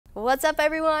What's up,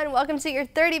 everyone? Welcome to your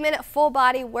 30-minute full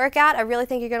body workout. I really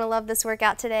think you're going to love this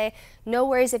workout today. No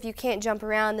worries if you can't jump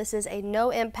around. This is a no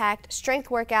impact strength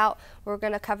workout. We're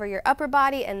going to cover your upper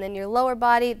body and then your lower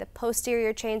body, the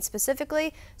posterior chain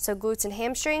specifically, so glutes and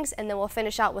hamstrings, and then we'll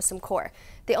finish out with some core.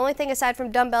 The only thing aside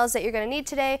from dumbbells that you're going to need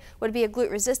today would be a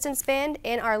glute resistance band.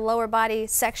 In our lower body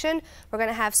section, we're going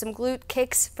to have some glute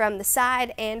kicks from the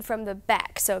side and from the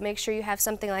back. So make sure you have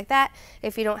something like that.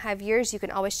 If you don't have yours, you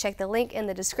can always check the link in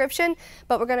the description.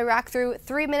 But we're going to rock through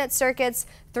 3-minute circuits,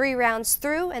 3 rounds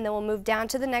through, and then we'll move down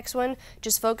to the next one,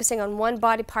 just focusing on one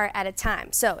body part at a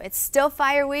time. So it's still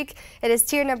Fire Week. It is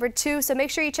tier number 2, so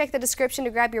make sure you check the description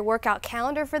to grab your workout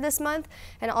calendar for this month,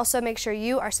 and also make sure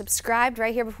you are subscribed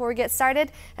right here before we get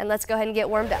started, and let's go ahead and get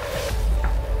warmed up.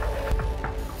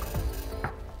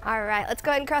 All right, let's go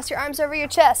ahead and cross your arms over your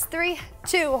chest. 3,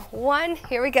 2, 1,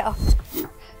 here we go.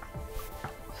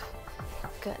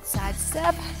 Good, side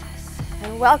step.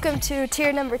 And welcome to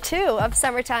tier number 2 of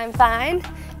Summertime Fine.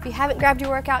 If you haven't grabbed your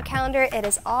workout calendar, it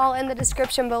is all in the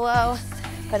description below,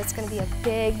 but it's going to be a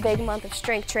big, big month of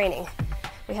strength training.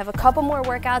 We have a couple more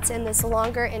workouts in this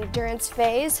longer endurance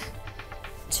phase,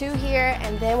 2 here,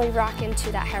 and then we rock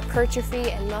into that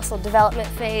hypertrophy and muscle development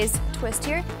phase. Twist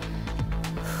here.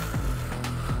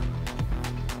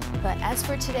 But as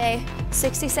for today,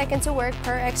 60 seconds of work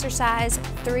per exercise,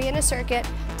 3 in a circuit,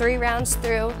 3 rounds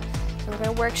through. We're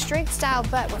going to work strength style,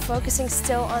 but we're focusing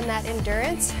still on that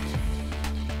endurance.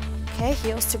 Okay,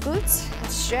 heels to glutes.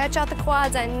 Let's stretch out the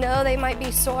quads. I know they might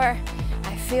be sore.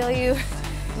 I feel you.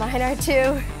 Mine are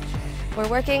too. We're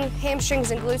working hamstrings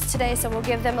and glutes today, so we'll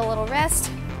give them a little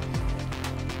rest.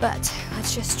 But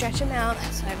let's just stretch them out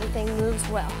so everything moves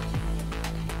well.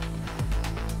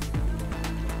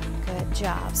 Good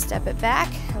job. Step it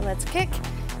back and let's kick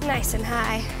nice and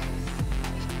high.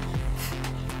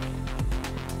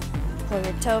 Pull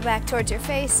your toe back towards your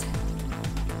face.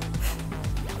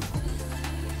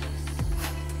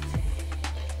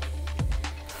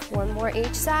 One more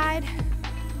each side.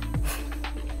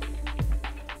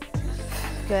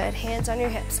 Good, hands on your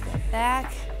hips. Go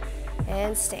back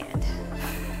and stand.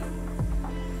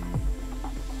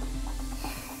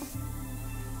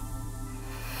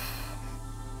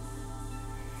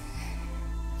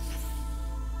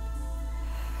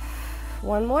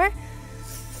 One more.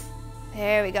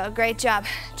 There we go, great job.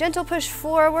 Gentle push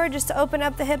forward just to open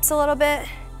up the hips a little bit.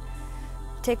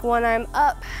 Take one arm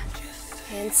up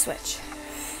and switch.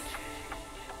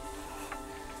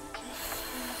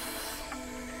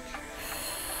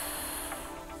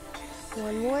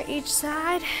 One more each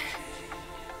side.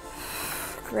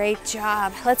 Great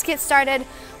job. Let's get started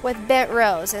with bent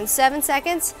rows. In 7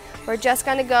 seconds, we're just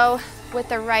gonna go with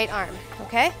the right arm,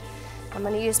 okay? I'm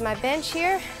gonna use my bench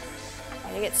here.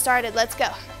 I'm gonna get started, let's go.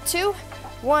 2,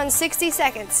 1, 60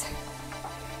 seconds.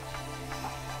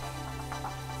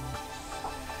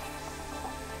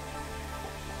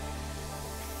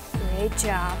 Great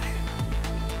job.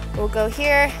 We'll go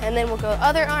here, and then we'll go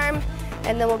other arm,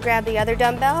 and then we'll grab the other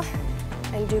dumbbell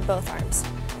and do both arms.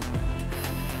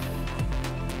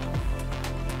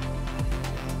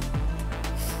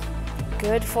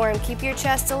 Good form. Keep your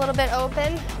chest a little bit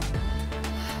open.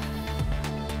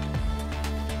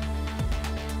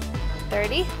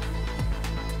 30.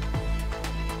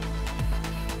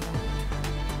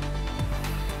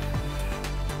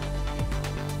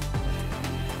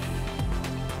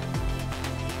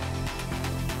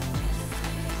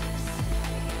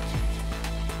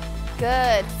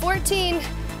 Good. 14,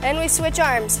 and we switch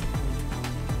arms.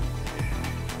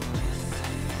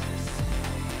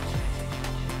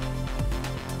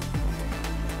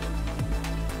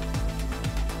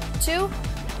 Two,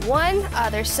 1,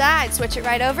 other side. Switch it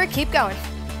right over, keep going.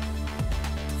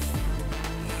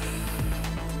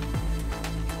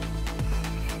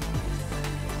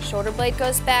 Shoulder blade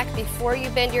goes back before you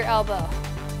bend your elbow.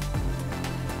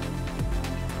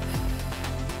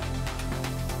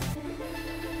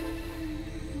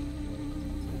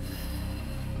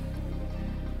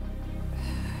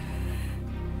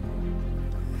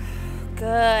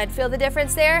 Good, feel the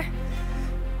difference there?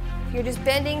 If you're just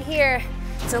bending here,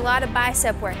 it's a lot of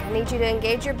bicep work. I need you to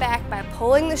engage your back by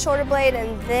pulling the shoulder blade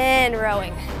and then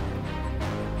rowing.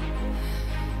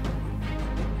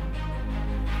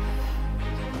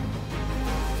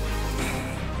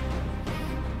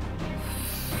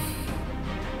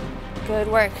 Good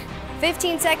work.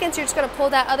 15 seconds, you're just gonna pull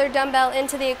that other dumbbell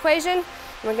into the equation.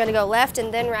 We're gonna go left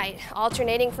and then right,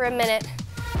 alternating for a minute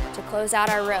to close out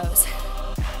our rows.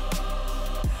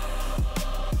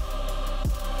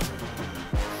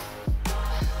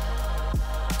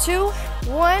 2,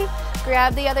 1,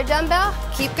 grab the other dumbbell,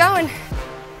 keep going.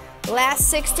 Last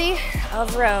 60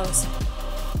 of rows.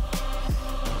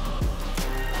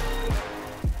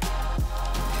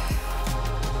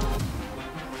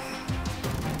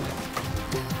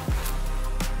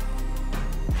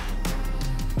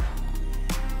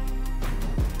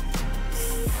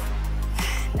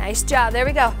 Nice job, there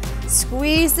we go.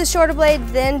 Squeeze the shoulder blade,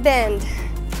 then bend.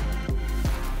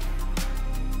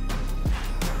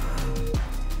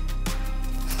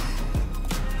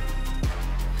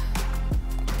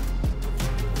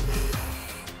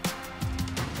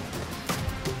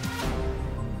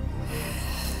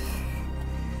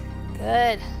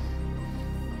 Good.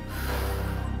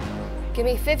 Give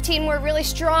me 15 more really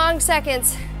strong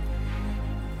seconds.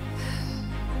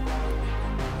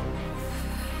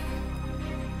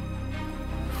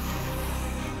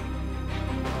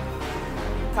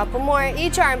 Couple more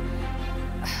each arm.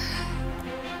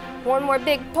 One more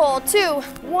big pull, 2,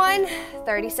 1,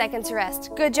 30 seconds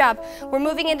rest. Good job. We're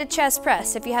moving into chest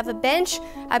press. If you have a bench,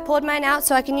 I pulled mine out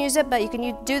so I can use it, but you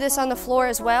can do this on the floor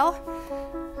as well.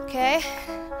 Okay,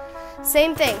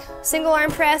 same thing, single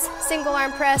arm press,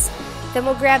 then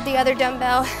we'll grab the other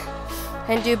dumbbell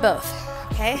and do both,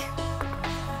 okay?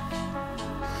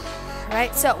 All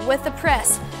right, so with the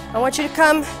press, I want you to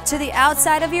come to the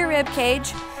outside of your rib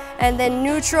cage and then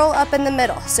neutral up in the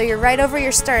middle. So you're right over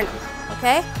your sternum,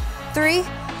 okay? 3,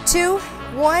 2,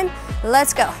 1,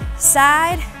 let's go.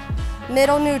 Side,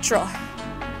 middle, neutral.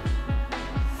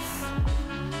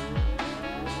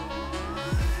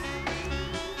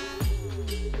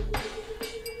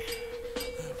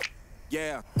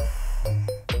 Yeah.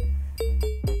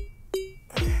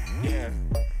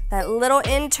 That little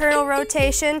internal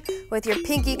rotation with your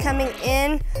pinky coming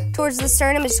in towards the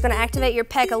sternum is just going to activate your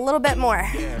pec a little bit more.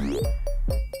 Yeah.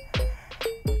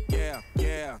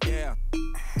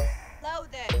 Load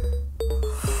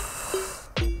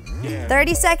it.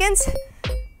 30 seconds.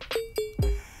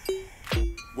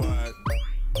 What?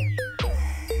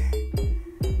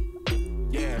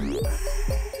 Yeah.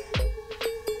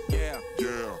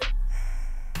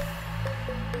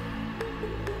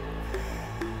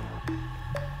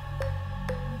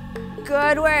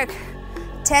 Good work.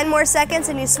 10 more seconds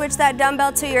and you switch that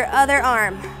dumbbell to your other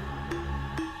arm.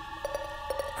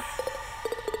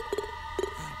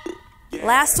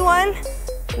 Last one,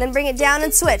 and then bring it down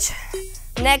and switch.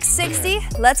 Next 60,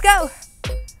 let's go.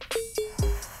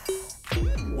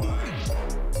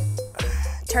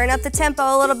 Turn up the tempo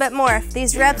a little bit more. If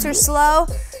these reps are slow,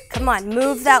 come on,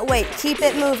 move that weight, keep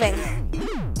it moving.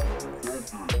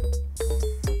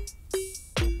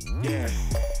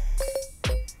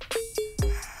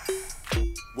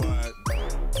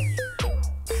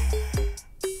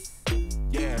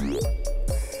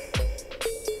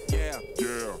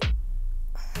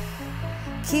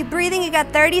 Keep breathing, you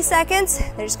got 30 seconds.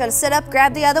 They're just gonna sit up,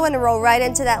 grab the other one, and roll right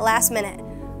into that last minute.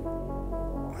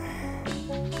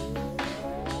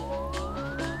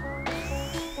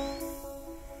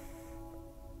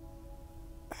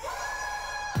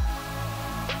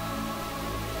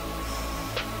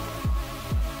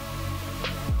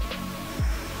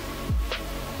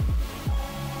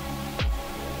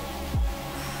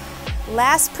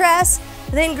 Last press,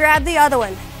 then grab the other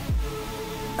one.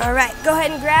 All right, go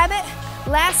ahead and grab it.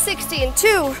 Last 60 in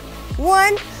 2,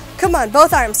 1. Come on,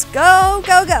 both arms. Go,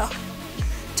 go, go.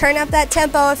 Turn up that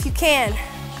tempo if you can.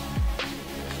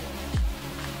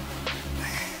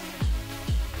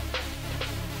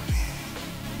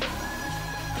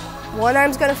 One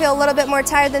arm's gonna feel a little bit more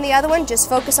tired than the other one. Just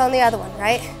focus on the other one,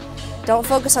 right? Don't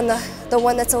focus on the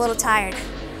one that's a little tired.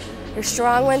 Your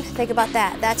strong one, think about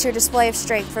that. That's your display of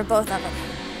strength for both of them.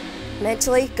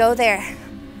 Mentally, go there.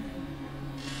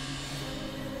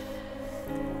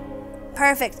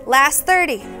 Perfect. Last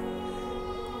 30.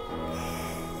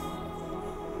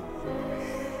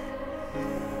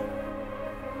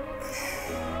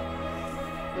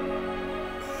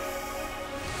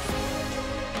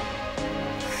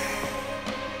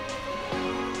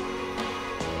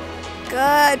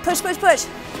 Good. Push, push, push.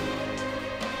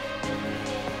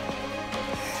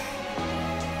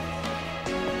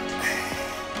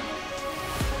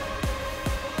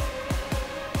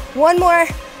 One more.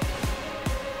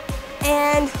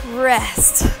 And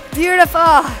rest. Beautiful.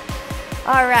 All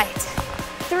right.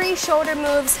 3 shoulder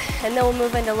moves, and then we'll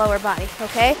move into lower body,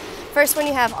 okay? First one,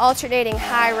 you have alternating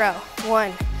high row.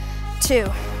 1,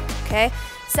 2, okay?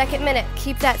 Second minute,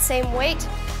 keep that same weight.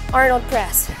 Arnold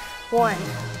press. 1,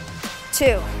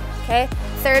 2, okay?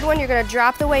 Third one, you're gonna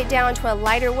drop the weight down to a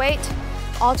lighter weight,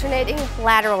 alternating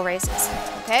lateral raises,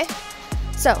 okay?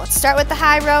 So let's start with the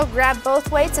high row. Grab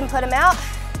both weights and put them out.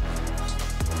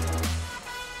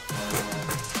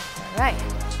 All right,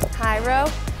 high row,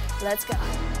 let's go.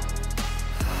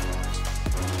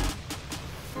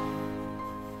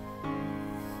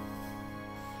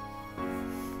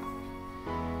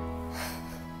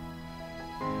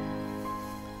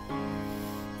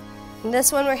 And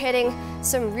this one we're hitting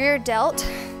some rear delt.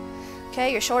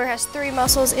 Okay, your shoulder has 3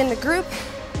 muscles in the group.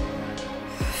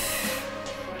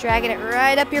 Dragging it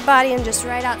right up your body and just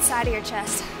right outside of your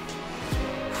chest.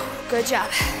 Good job.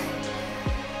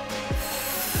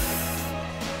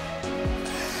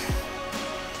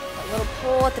 A little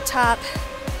pull at the top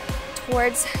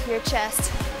towards your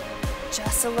chest.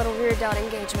 Just a little rear delt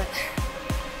engagement.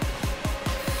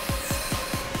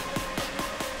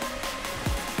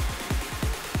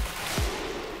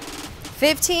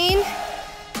 $15,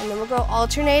 and then we'll go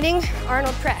alternating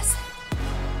Arnold press.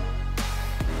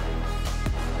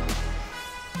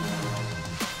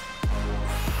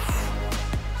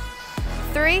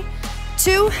 Three,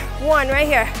 2, 1, right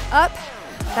here. Up,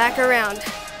 back around.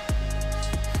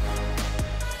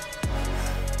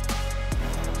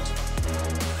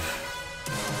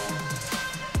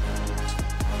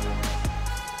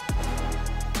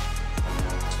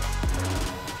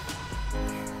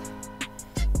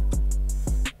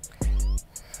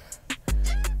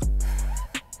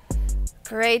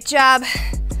 Great job.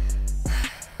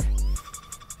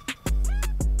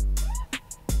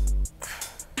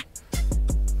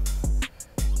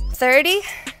 $30.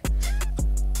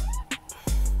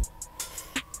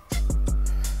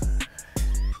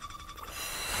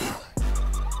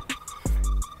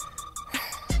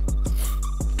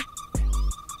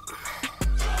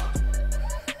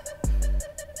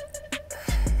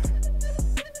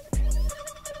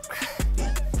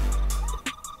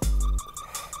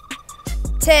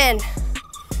 $10.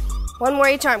 One more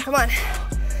each arm, come on.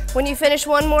 When you finish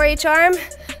one more each arm,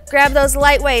 grab those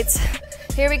light weights.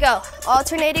 Here we go,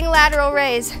 alternating lateral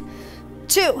raise.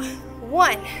 2,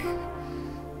 1.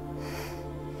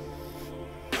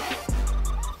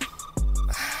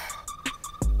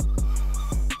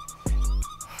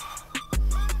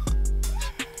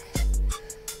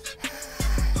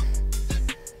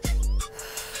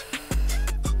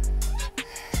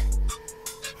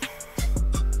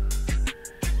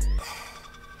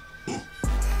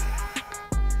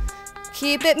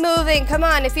 Keep it moving, come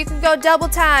on. If you can go double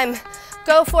time,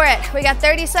 go for it. We got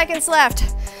 30 seconds left.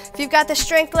 If you've got the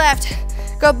strength left,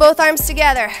 go both arms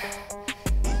together.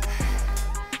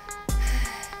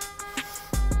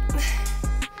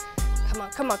 Come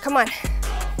on, come on, come on.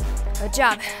 Good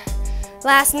job.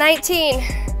 Last 19.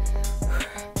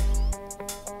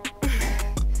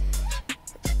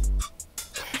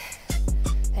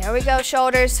 There we go,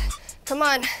 shoulders. Come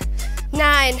on.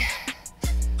 9.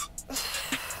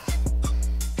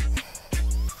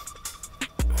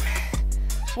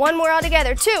 One more all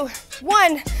together. 2,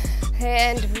 1,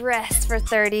 and rest for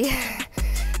 30.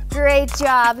 Great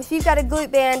job. If you've got a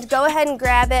glute band, go ahead and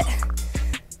grab it.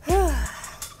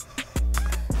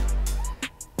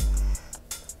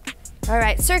 All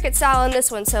right, circuit style on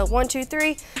this one. So 1, 2,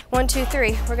 3, 1, 2,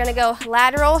 3. We're gonna go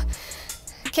lateral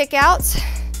kick outs.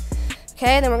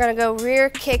 Okay, then we're gonna go rear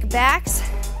kick backs.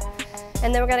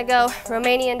 And then we're gonna go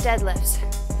Romanian deadlifts.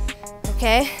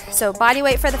 Okay, so body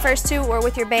weight for the first 2 or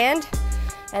with your band.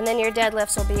 And then your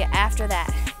deadlifts will be after that.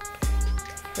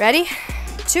 Ready?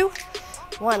 2,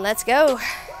 1, let's go.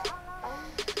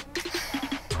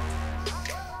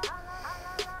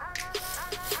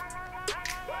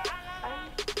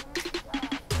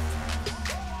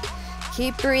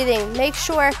 Keep breathing. Make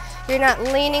sure you're not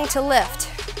leaning to lift,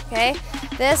 okay?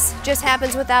 This just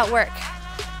happens without work,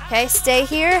 okay? Stay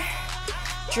here,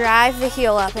 drive the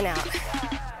heel up and out.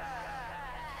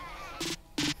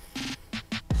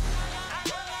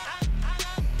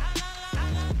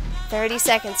 $30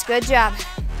 seconds, good job.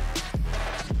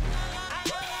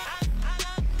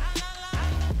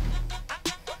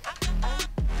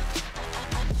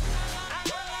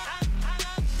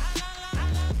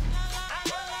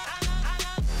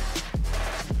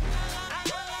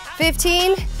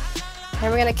 $15, and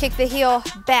we're gonna kick the heel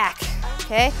back,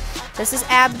 okay? This is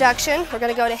abduction. We're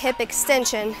gonna go to hip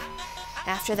extension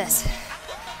after this.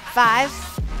 5,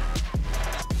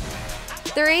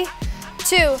 3,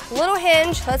 2, little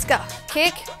hinge, let's go.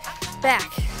 Kick,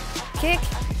 back,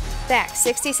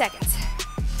 60 seconds.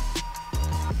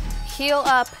 Heel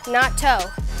up, not toe.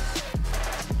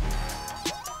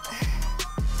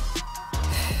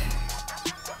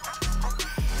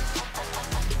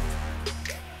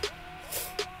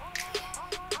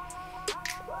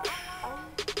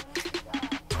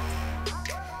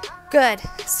 Good,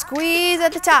 squeeze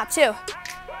at the top too.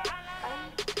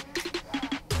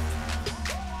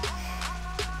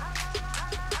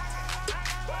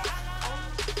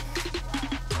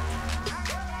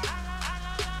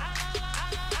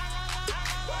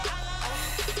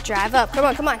 Drive up, come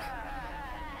on, come on.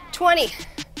 20.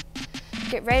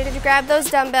 Get ready to grab those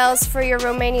dumbbells for your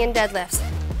Romanian deadlifts.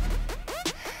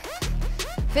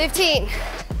 15.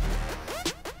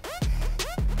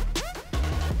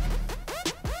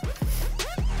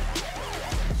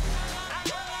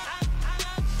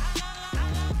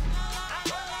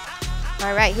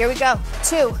 All right, here we go.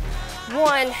 2,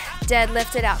 1,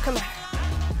 deadlift it out, come on.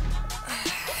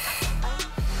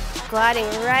 Gliding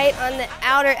right on the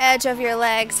outer edge of your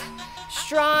legs.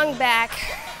 Strong back.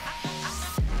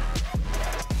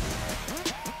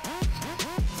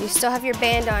 You still have your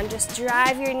band on, just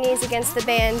drive your knees against the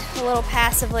band a little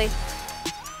passively.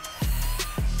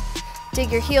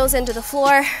 Dig your heels into the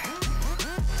floor.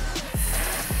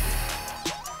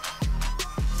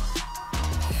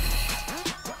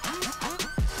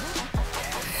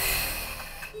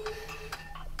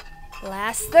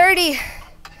 Last 30.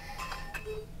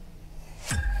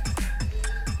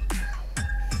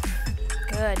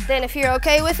 Good. Then if you're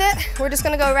okay with it, we're just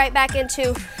gonna go right back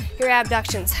into your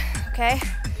abductions, okay?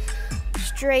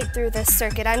 Straight through this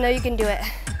circuit. I know you can do it.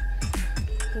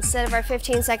 Instead of our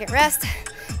 15-second rest,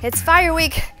 it's fire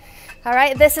week. All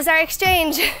right, this is our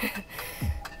exchange.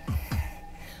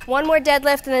 One more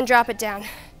deadlift and then drop it down.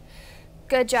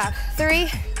 Good job.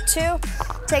 3, 2,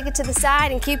 take it to the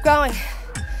side and keep going.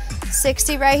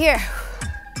 60 right here.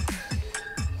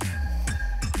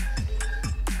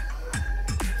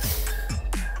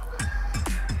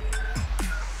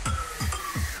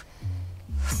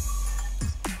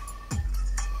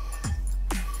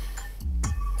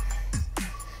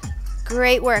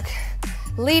 Great work.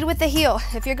 Lead with the heel.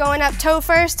 If you're going up toe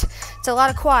first, it's a lot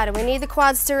of quad, and we need the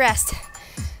quads to rest.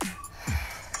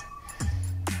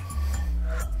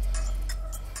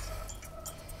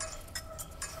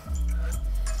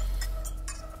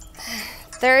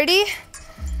 30.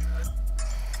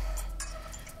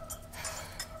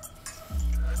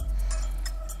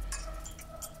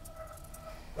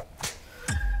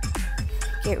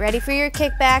 Get ready for your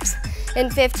kickbacks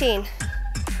in 15.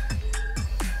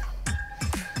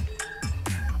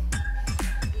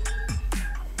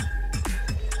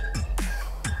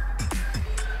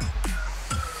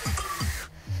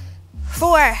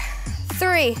 Four,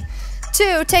 3,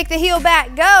 2, take the heel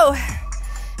back, go.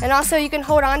 And also you can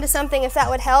hold on to something if that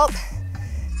would help,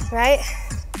 right?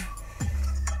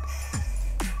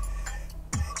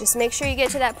 Just make sure you get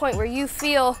to that point where you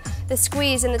feel the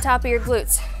squeeze in the top of your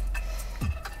glutes.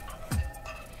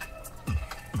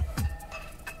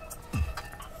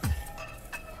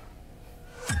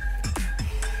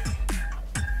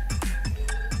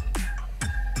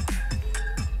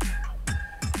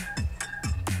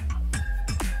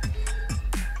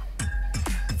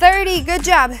 Good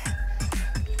job.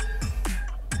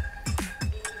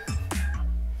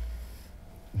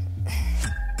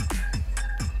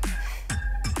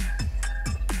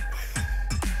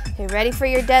 You're ready for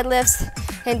your deadlifts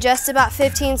in just about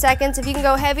 15 seconds. If you can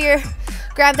go heavier,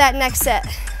 grab that next set.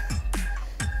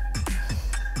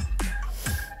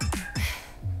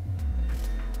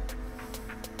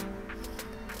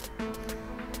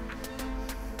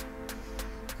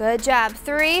 Good job.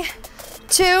 3,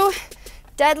 2,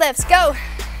 deadlifts, go.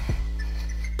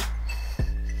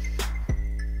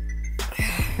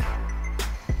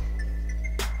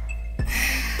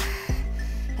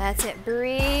 That's it,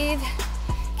 breathe.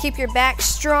 Keep your back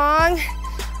strong,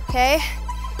 okay?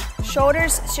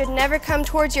 Shoulders should never come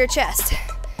towards your chest.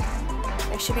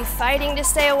 You should be fighting to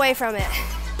stay away from it.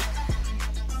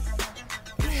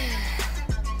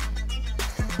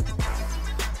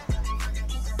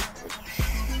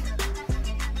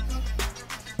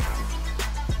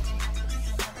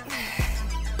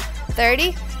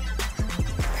 $30.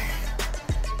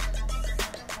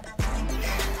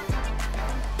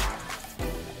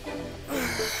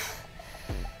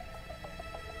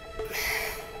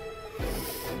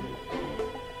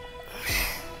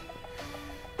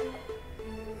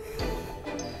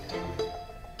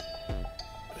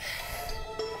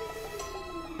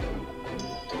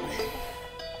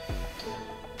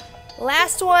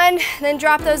 Last one, then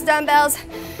drop those dumbbells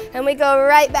and we go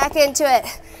right back into it.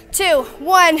 2,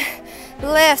 1,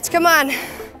 lift, come on.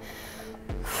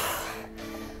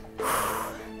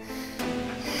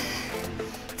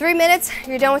 3 minutes,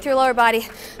 you're done with your lower body.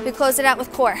 We close it out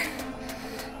with core.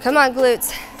 Come on,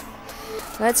 glutes.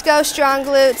 Let's go, strong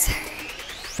glutes.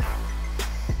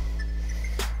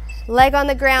 Leg on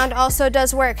the ground also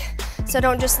does work, so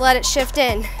don't just let it shift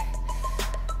in.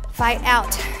 Fight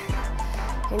out.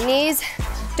 Your knees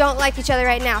don't like each other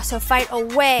right now, so fight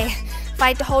away.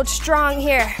 Fight to hold strong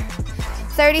here.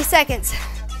 30 seconds.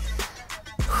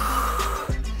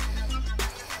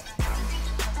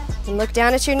 And look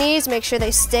down at your knees, make sure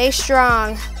they stay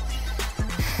strong.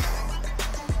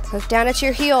 Look down at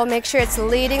your heel, make sure it's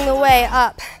leading the way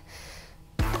up.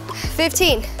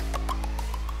 15.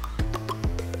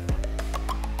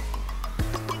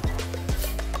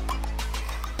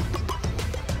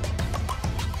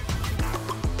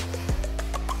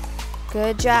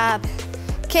 Good job.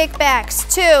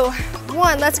 Kickbacks, 2,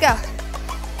 1, let's go.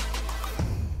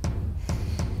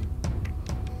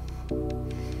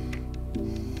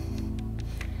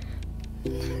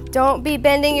 Don't be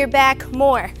bending your back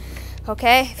more,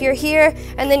 okay? If you're here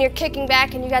and then you're kicking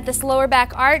back and you got this lower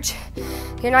back arch,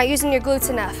 you're not using your glutes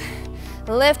enough.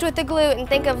 Lift with the glute and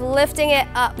think of lifting it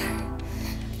up.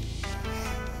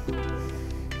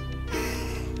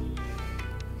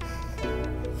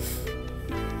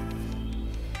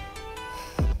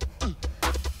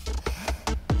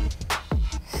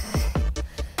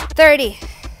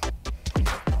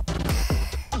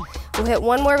 We'll hit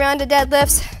one more round of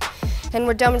deadlifts and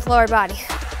we're done with lower body.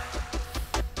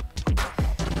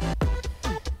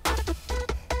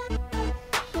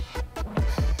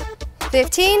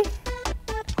 $15.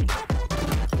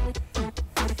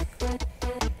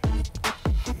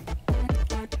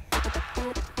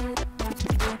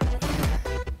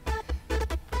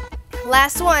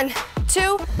 Last one,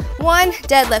 2, 1,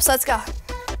 deadlifts, let's go.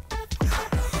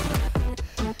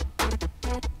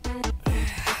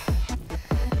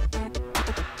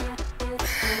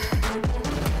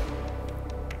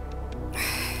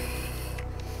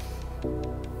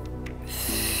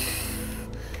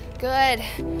 Good.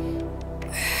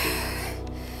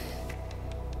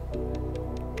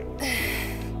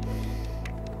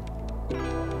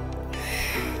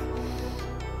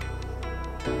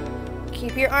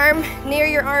 Keep your arm near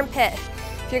your armpit.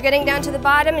 If you're getting down to the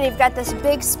bottom and you've got this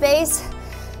big space,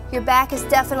 your back is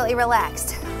definitely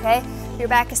relaxed, okay? If your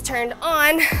back is turned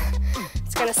on,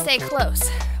 it's gonna stay close,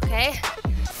 okay?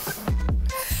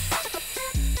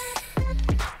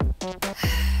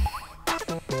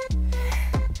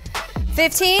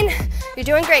 $15, you're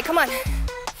doing great, come on.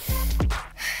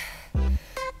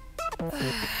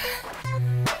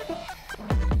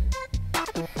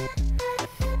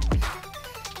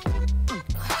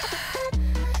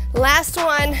 Last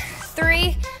one,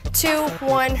 3, 2,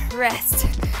 1, rest.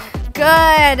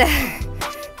 Good.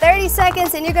 30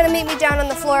 seconds and you're gonna meet me down on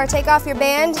the floor. Take off your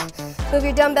band, move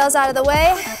your dumbbells out of the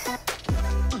way.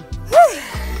 Whew.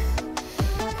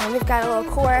 And we've got a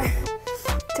little core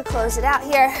to close it out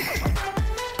here.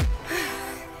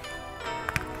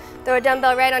 Throw a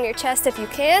dumbbell right on your chest if you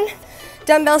can.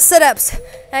 Dumbbell sit-ups,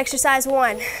 exercise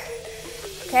 1.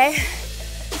 Okay,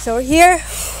 so we're here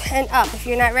and up. If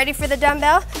you're not ready for the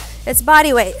dumbbell, it's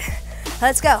body weight.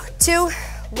 Let's go, 2,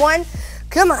 1,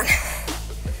 come on.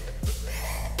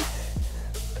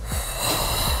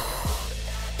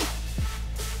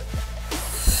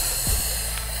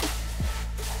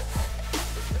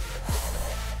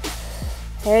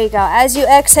 There you go. As you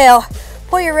exhale,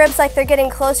 pull your ribs like they're getting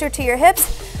closer to your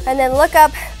hips, and then look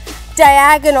up.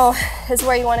 Diagonal is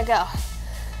where you want to go.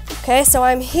 Okay, so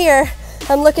I'm here.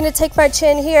 I'm looking to take my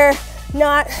chin here,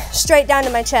 not straight down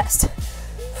to my chest.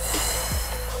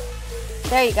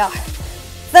 There you go.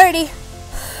 30.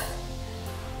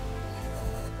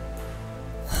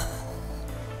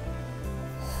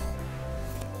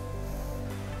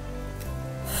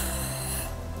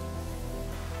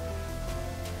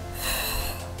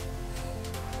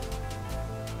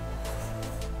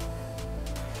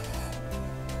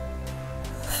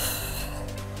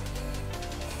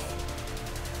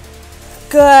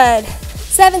 Good.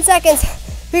 7 seconds.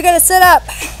 You're gonna sit up,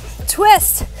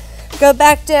 twist, go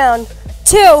back down.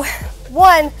 2,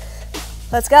 1,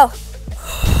 let's go.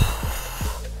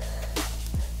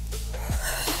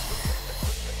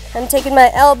 I'm taking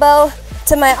my elbow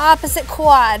to my opposite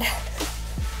quad.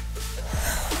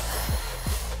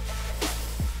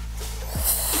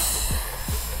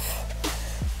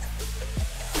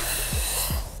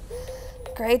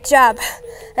 Great job.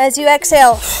 As you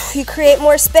exhale, you create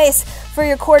more space for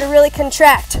your core to really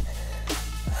contract.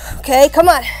 Okay, come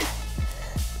on.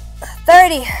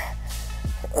 30.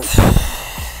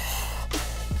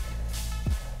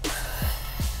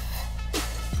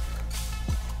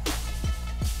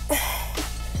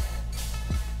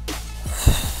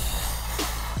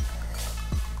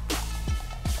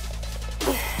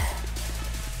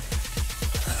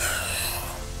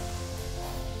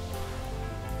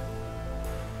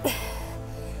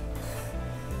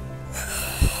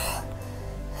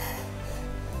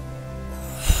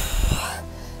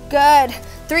 Good.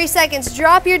 3 seconds.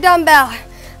 Drop your dumbbell.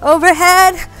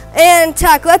 Overhead and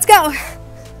tuck. Let's go.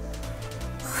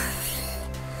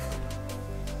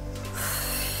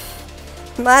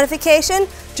 Modification,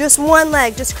 just one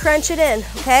leg. Just crunch it in,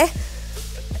 okay?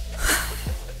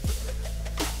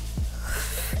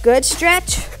 Good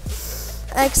stretch.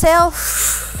 Exhale.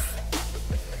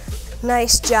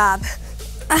 Nice job.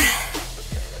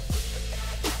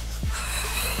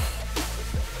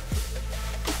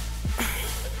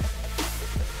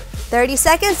 30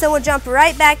 seconds, then we'll jump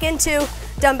right back into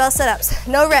dumbbell sit-ups.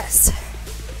 No rest.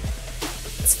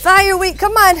 It's fire week,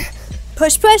 come on.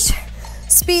 Push, push.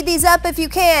 Speed these up if you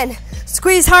can.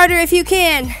 Squeeze harder if you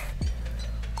can.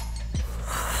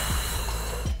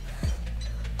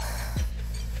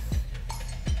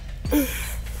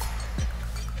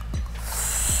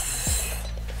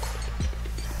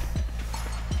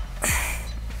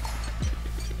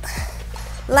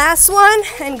 Last one,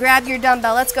 and grab your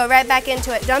dumbbell. Let's go right back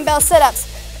into it. Dumbbell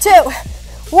sit-ups. 2,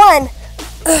 1.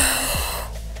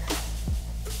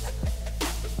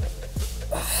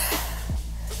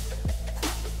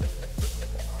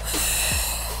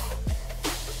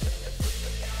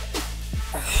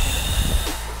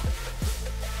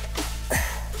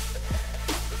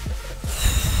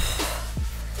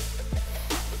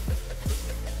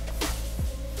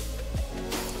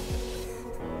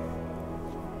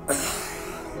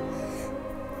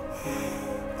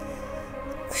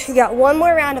 You got one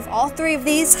more round of all 3 of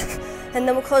these, and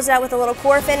then we'll close it out with a little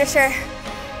core finisher.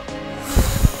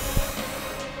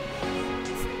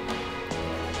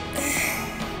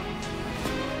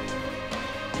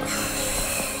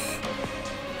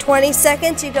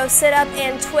 Seconds, you go sit up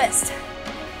and twist.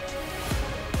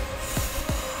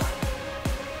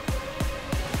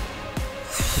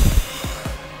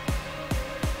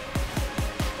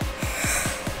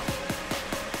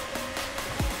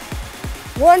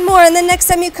 One more, and then next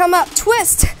time you come up,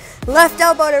 twist. Left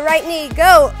elbow to right knee,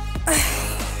 go.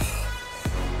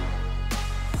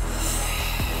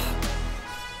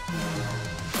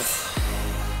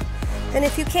 And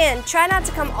if you can, try not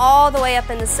to come all the way up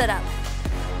in the sit-up.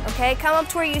 Okay, come up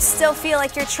to where you still feel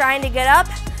like you're trying to get up,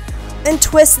 and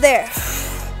twist there.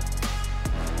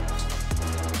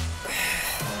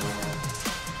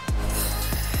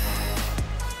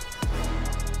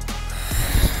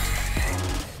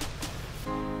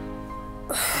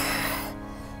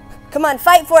 Come on,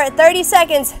 fight for it, 30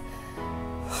 seconds.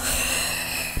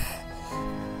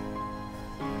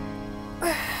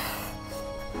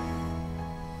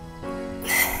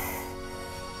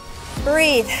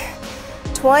 Breathe.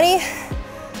 20.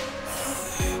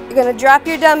 You're gonna drop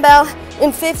your dumbbell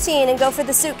in 15 and go for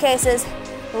the suitcases.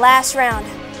 Last round.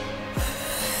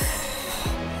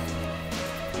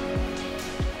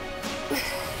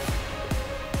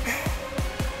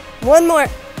 One more.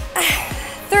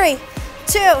 3,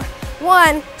 2,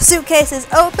 1. Suitcases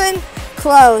open,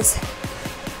 close.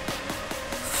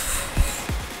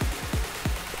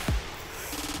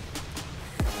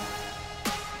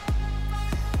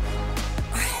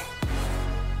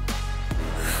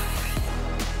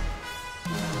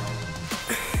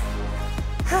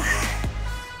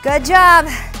 Good job.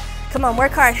 Come on,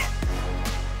 work hard.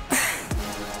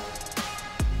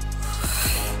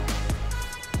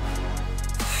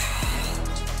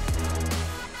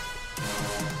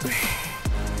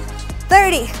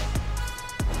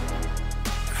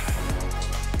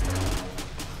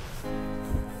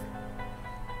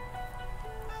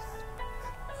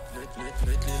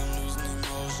 Lately I'm losing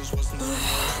emotions, wasn't the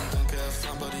emotion, don't care if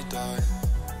somebody died.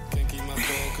 Can't keep my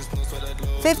focus, knows what I'd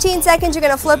love. 15 seconds, you're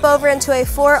gonna flip over into a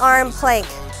forearm plank.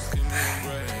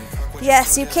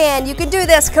 Yes, you can do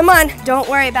this, come on, don't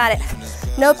worry about it.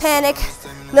 No panic,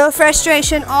 no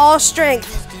frustration, all strength.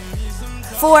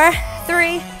 4,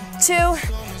 3, 2,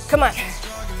 come on,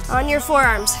 on your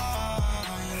forearms.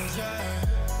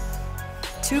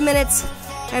 2 minutes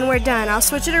and we're done. I'll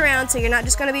switch it around so you're not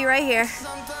just gonna be right here.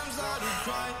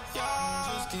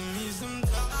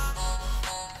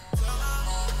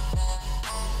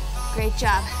 Great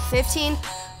job. 15.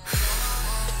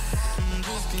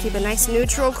 Keep a nice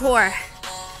neutral core.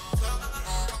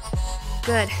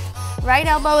 Good. Right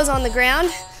elbow is on the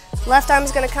ground. Left arm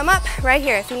is gonna come up right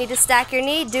here. If you need to stack your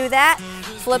knee, do that.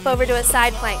 Flip over to a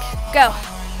side plank. Go.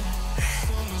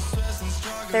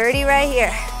 30 right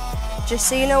here. Just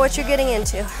so you know what you're getting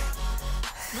into.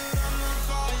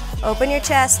 Open your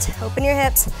chest, open your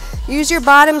hips. Use your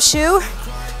bottom shoe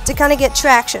to kind of get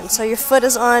traction. So your foot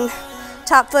is on,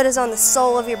 top foot is on the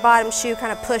sole of your bottom shoe,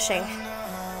 kind of pushing.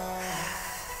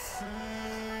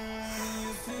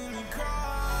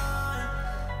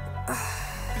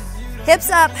 Hips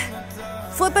up,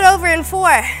 flip it over in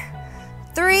 4,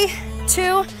 3,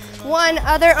 2, 1,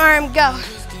 other arm, go.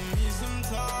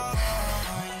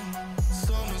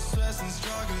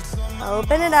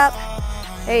 Open it up,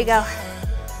 there you go.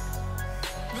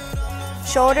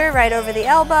 Shoulder right over the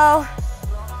elbow.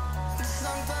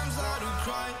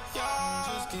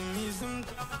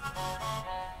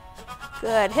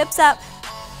 Good, hips up.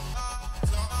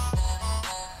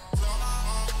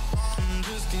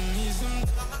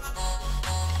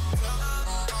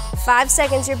 5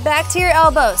 seconds, you're back to your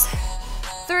elbows.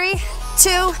 3, 2,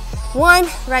 1,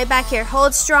 right back here.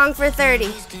 Hold strong for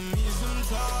 30.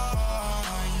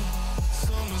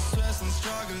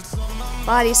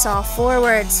 Body saw,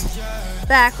 forwards,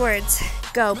 backwards.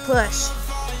 Go, push,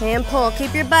 and pull.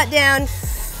 Keep your butt down.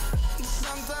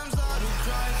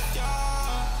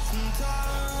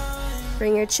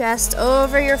 Bring your chest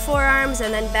over your forearms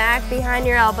and then back behind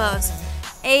your elbows.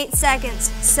 8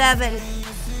 seconds, 7,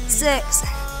 6,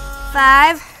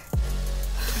 5,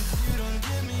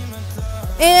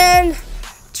 and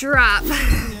drop.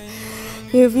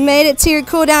 You've made it to your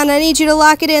cool down. I need you to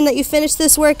lock it in that you finished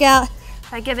this workout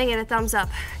by giving it a thumbs up.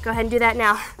 Go ahead and do that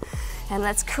now. And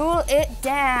let's cool it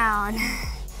down.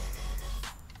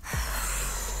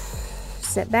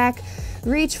 Sit back,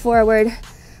 reach forward.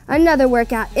 Another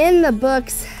workout in the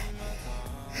books.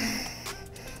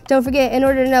 Don't forget, in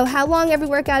order to know how long every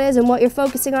workout is and what you're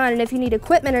focusing on and if you need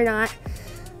equipment or not,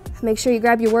 make sure you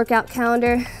grab your workout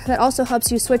calendar. That also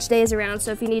helps you switch days around.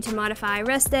 So if you need to modify a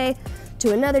rest day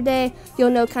to another day, you'll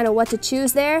know kind of what to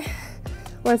choose there.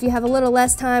 Or if you have a little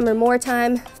less time or more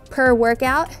time per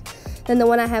workout than the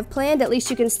one I have planned, at least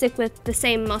you can stick with the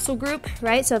same muscle group,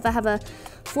 right? So if I have a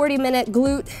 40-minute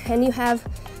glute and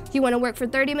you want to work for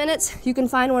 30 minutes, you can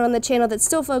find one on the channel that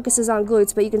still focuses on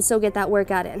glutes, but you can still get that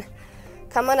workout in.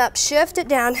 Come on up, shift it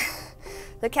down.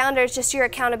 The calendar is just your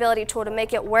accountability tool to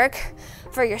make it work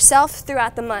for yourself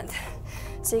throughout the month.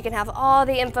 So you can have all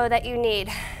the info that you need.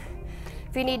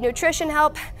 If you need nutrition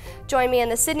help, join me in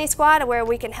the Sydney Squad where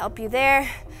we can help you there.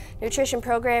 Nutrition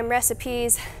program,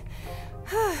 recipes,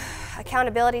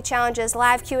 accountability challenges,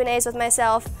 live Q&As with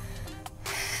myself.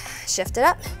 Shift it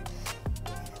up.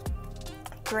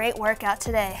 Great workout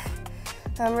today.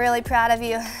 I'm really proud of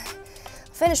you.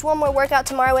 Finish one more workout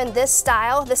tomorrow in this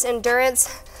style, this endurance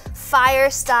fire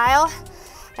style.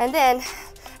 And then,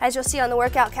 as you'll see on the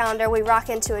workout calendar, we rock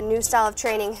into a new style of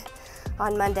training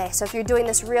on Monday. So if you're doing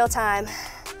this real time,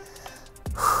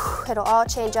 it'll all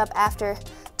change up after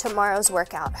tomorrow's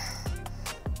workout.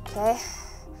 Okay?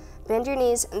 Bend your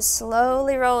knees and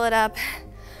slowly roll it up.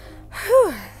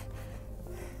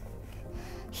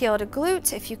 Heel to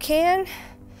glute if you can.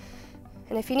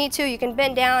 And if you need to, you can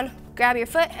bend down, grab your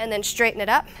foot, and then straighten it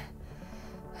up.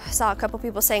 I saw a couple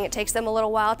people saying it takes them a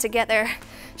little while to get their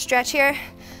stretch here.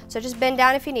 So just bend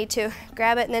down if you need to.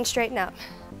 Grab it and then straighten up.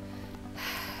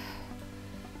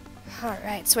 All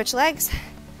right, switch legs.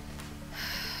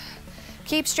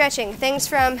 Keep stretching things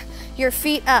from your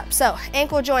feet up. So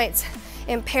ankle joints,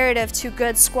 imperative to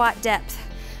good squat depth.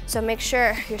 So make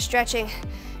sure you're stretching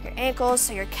your ankles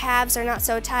so your calves are not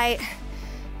so tight.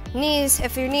 Knees,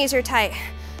 if your knees are tight,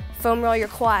 foam roll your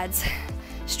quads.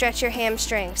 Stretch your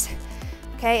hamstrings.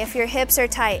 Okay, if your hips are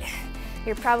tight,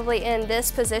 you're probably in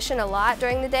this position a lot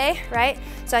during the day, right?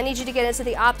 So I need you to get into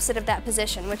the opposite of that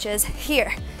position, which is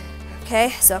here.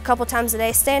 Okay, so a couple times a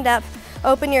day, stand up,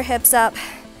 open your hips up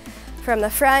from the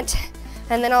front,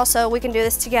 and then also we can do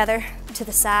this together to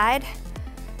the side.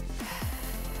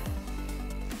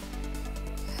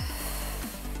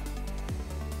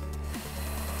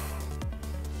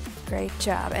 Great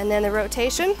job. And then the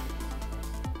rotation.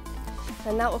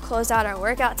 And that will close out our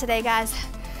workout today, guys.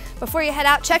 Before you head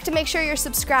out, check to make sure you're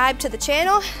subscribed to the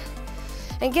channel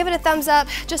and give it a thumbs up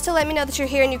just to let me know that you're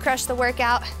here and you crushed the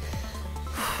workout.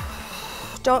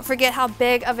 Don't forget how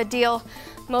big of a deal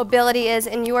mobility is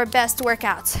in your best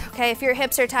workouts, okay? If your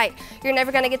hips are tight, you're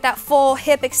never gonna get that full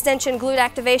hip extension glute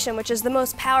activation, which is the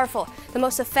most powerful, the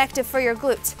most effective for your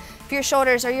glutes. If your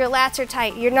shoulders or your lats are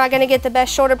tight, you're not gonna get the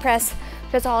best shoulder press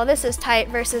because all of this is tight,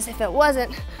 versus if it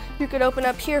wasn't, you could open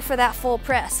up here for that full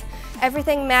press.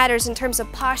 Everything matters in terms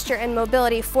of posture and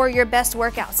mobility for your best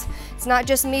workouts. It's not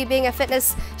just me being a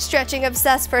fitness, stretching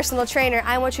obsessed personal trainer.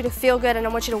 I want you to feel good and I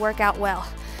want you to work out well.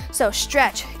 So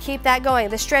stretch, keep that going.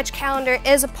 The stretch calendar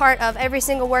is a part of every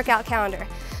single workout calendar.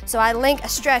 So I link a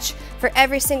stretch for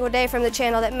every single day from the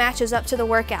channel that matches up to the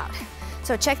workout.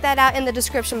 So check that out in the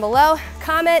description below.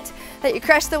 Comment that you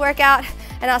crushed the workout,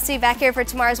 and I'll see you back here for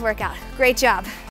tomorrow's workout. Great job.